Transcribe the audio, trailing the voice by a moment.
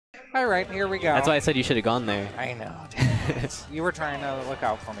All right, here we go. That's why I said you should have gone there. I know. Damn it. You were trying to look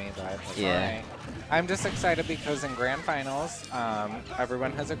out for me, but that's Yeah. all right. I'm just excited because in Grand Finals,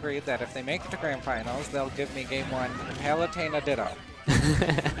 everyone has agreed that if they make it to Grand Finals, they'll give me Game 1 Palutena Ditto.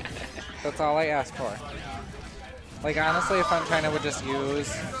 That's all I ask for. Like, honestly, if China would just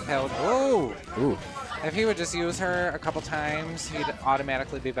use Ooh! If he would just use her a couple times, he'd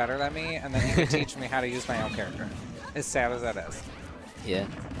automatically be better than me, and then he could teach me how to use my own character. As sad as that is. Yeah.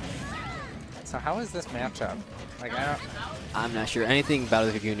 So how is this matchup? Like, I'm not sure. Anything Battle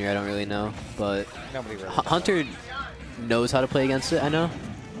of Junior, I don't really know. But nobody really Hunter knows how to play against it, I know.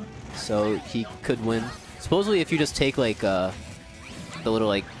 So he could win. Supposedly, if you just take, like, the little,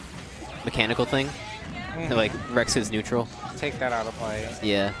 like, mechanical thing, that, like, wrecks his neutral. Take that out of play.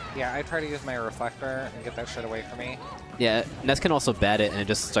 Yeah. Yeah, I try to use my reflector and get that shit away from me. Yeah, Ness can also bat it, and it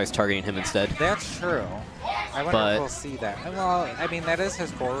just starts targeting him instead. That's true. I wonder if we'll see that. Well, I mean, that is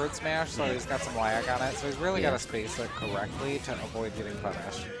his forward smash, so he's got some lag on it, so he's really got to space it correctly to avoid getting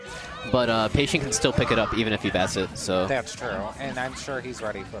punished. But Patient can still pick it up even if he bats it, so... That's true, and I'm sure he's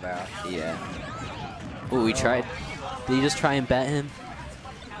ready for that. Yeah. Ooh, he tried. Did he just try and bat him?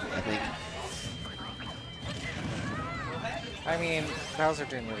 I think. I mean, Bowser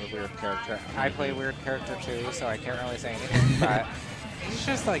Jr. is a weird character. I play a weird character too, so I can't really say anything, but he's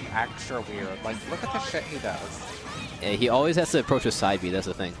just like extra weird. Like, look at the shit he does. Yeah, he always has to approach a side B, that's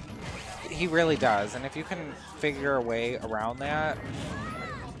the thing. He really does, and if you can figure a way around that,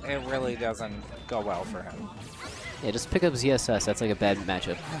 it really doesn't go well for him. Yeah, just pick up ZSS, that's like a bad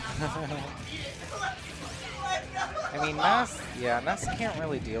matchup. I mean, Ness can't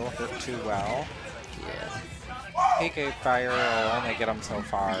really deal with it too well. Yeah. PK Fire will only get him so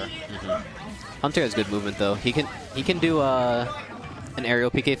far. Hunter has good movement though. He can do an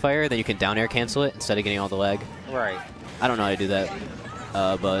aerial PK Fire, then you can down air cancel it instead of getting all the lag. Right. I don't know how to do that,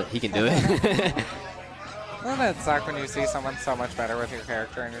 but he can do it. Doesn't it suck when you see someone so much better with your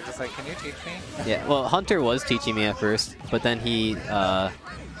character and you're just like, can you teach me? Yeah, well, Hunter was teaching me at first, but then he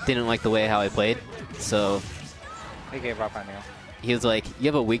didn't like the way how I played, so... He gave up on you. He was like, you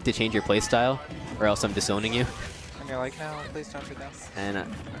have a week to change your playstyle, or else I'm disowning you. And you're like, no, please don't do this. And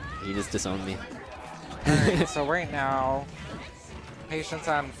he just disowned me. Alright, so right now, Patient's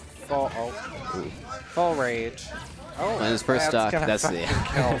on full rage. Oh, on his first stock, that's the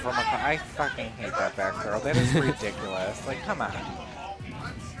kill from a, I fucking hate that back throw. That is ridiculous. Like, come on.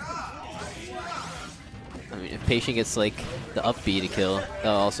 I mean, if Patient gets like the up B to kill,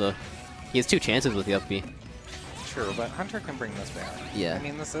 also he has 2 chances with the up B. True, but Hunter can bring this back. Yeah. I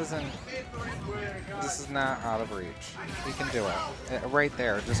mean, this is not out of reach. He can do it. Right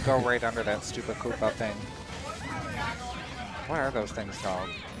there. Just go right under that stupid Koopa thing. What are those things called?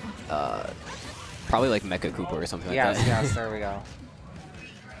 Probably like Mecha Koopa or something like that. Yes, there we go.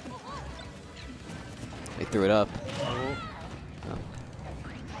 They threw it up. Oh.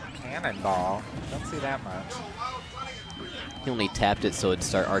 Cannonball. Don't see that much. He only tapped it so it'd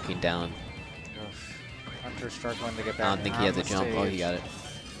start arcing down. Hunter's struggling to get back. I don't think he has a jump. Stage. Oh, he got it.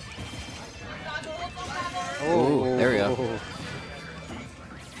 Oh, ooh, there we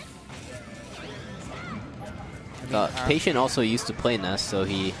go. Patient also used to play Ness, so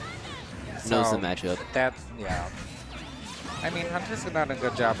he knows the matchup. Yeah. I mean, Hunter's done a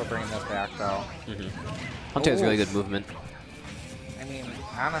good job of bringing this back, though. Hunter has really good movement. I mean,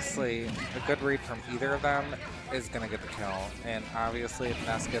 honestly, a good read from either of them is going to get the kill. And obviously, if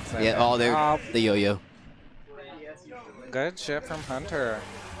Ness gets that... Yeah, oh, they're the yo-yo. Good shit from Hunter.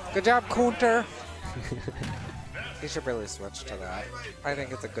 Good job, Counter. He should really switch to that. I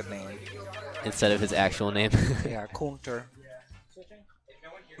think it's a good name. Instead of his actual name. Yeah, Counter.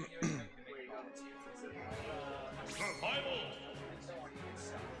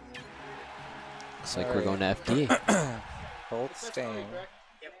 Looks like we're going to FD. Bolt Sting.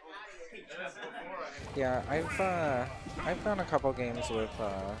 Yeah, I've done a couple games with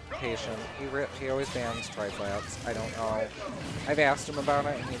Patient. He always bans tri-flats. I don't know. I've asked him about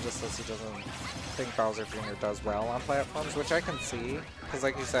it, and he just says he doesn't think Bowser Jr. does well on platforms, which I can see. Because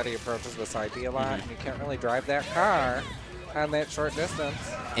like you said, he approaches the side B a lot, and you can't really drive that car on that short distance.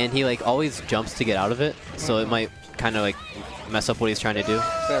 And he like always jumps to get out of it, so it might kind of like mess up what he's trying to do.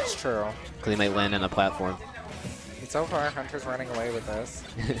 That's true. Because he might land on a platform. So far, Hunter's running away with this.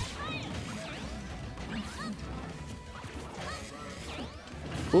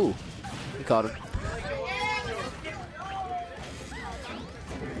 Ooh, he caught him.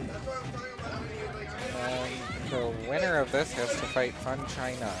 The winner of this has to fight Fun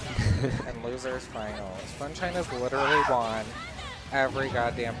China in losers finals. Fun China's literally won every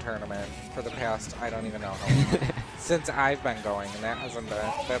goddamn tournament for the past, I don't even know how long. since I've been going, and that's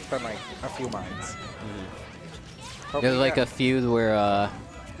been like a few months. There's like a few where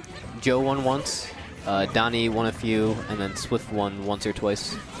Joe won once, Donnie won a few, and then Swift won once or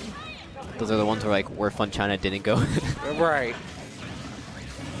twice. Those are the ones where Fun China didn't go. Right.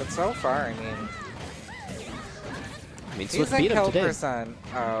 But so far, I mean, Swift he's beat a him kill today. percent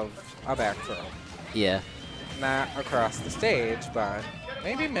of a back throw. Yeah. Not across the stage, but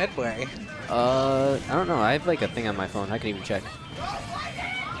maybe midway. I don't know. I have like a thing on my phone. I can even check.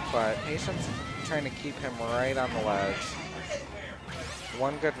 But Patient's trying to keep him right on the ledge.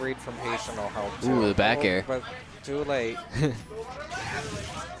 One good read from Patient will help too. Ooh, the back air. But too late.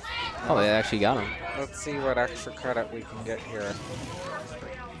 Oh, they actually got him. Let's see what extra credit we can get here.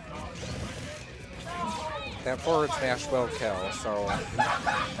 That forward smash will kill, so...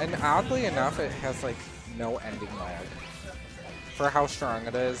 And oddly enough, it has, like, no ending lag. For how strong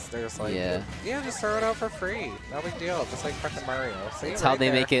it is, there's, like... Yeah. Yeah, just throw it out for free. No big deal, just like fucking Mario. See, It's right how they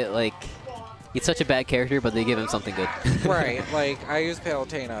there. make it, like... He's such a bad character, but they give him something good. Right, like, I use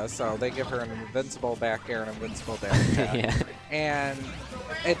Palutena, so they give her an invincible back air and invincible dash attack. Yeah. And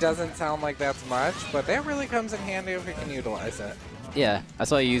it doesn't sound like that's much, but that really comes in handy if we can utilize it. Yeah, I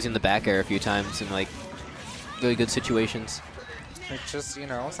saw you using the back air a few times in, like, really good situations. It's just, you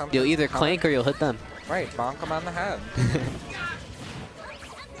know, something... You'll either clank or you'll hit them. Right, bonk them on the head.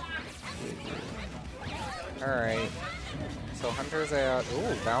 Alright. So Hunter's at...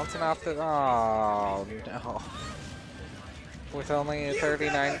 Ooh, bouncing off the... Oh, no. With only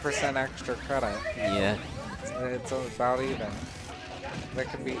 39% extra credit. Yeah. It's about even.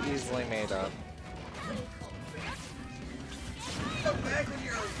 That can be easily made up.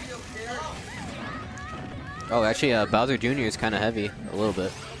 Oh, actually, Bowser Jr. is kind of heavy, a little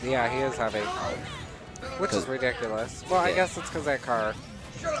bit. Yeah, he is heavy. Which is ridiculous. Well, I Yeah. guess it's because that car.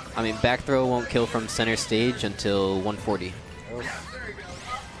 I mean, back throw won't kill from center stage until 140. Oof.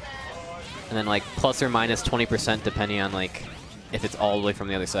 And then, like, plus or minus 20% depending on, like, if it's all the way from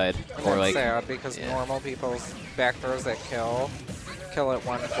the other side. And Or, that's like, sad because yeah. normal people's back throws that kill at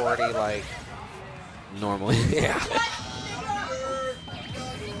 140, like... normally. Yeah.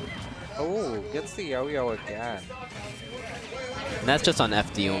 Oh, gets the yo-yo again. And that's just on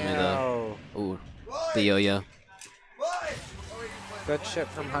FD only, though. Ooh, the yo-yo. Good shit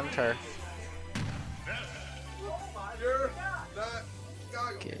from Hunter.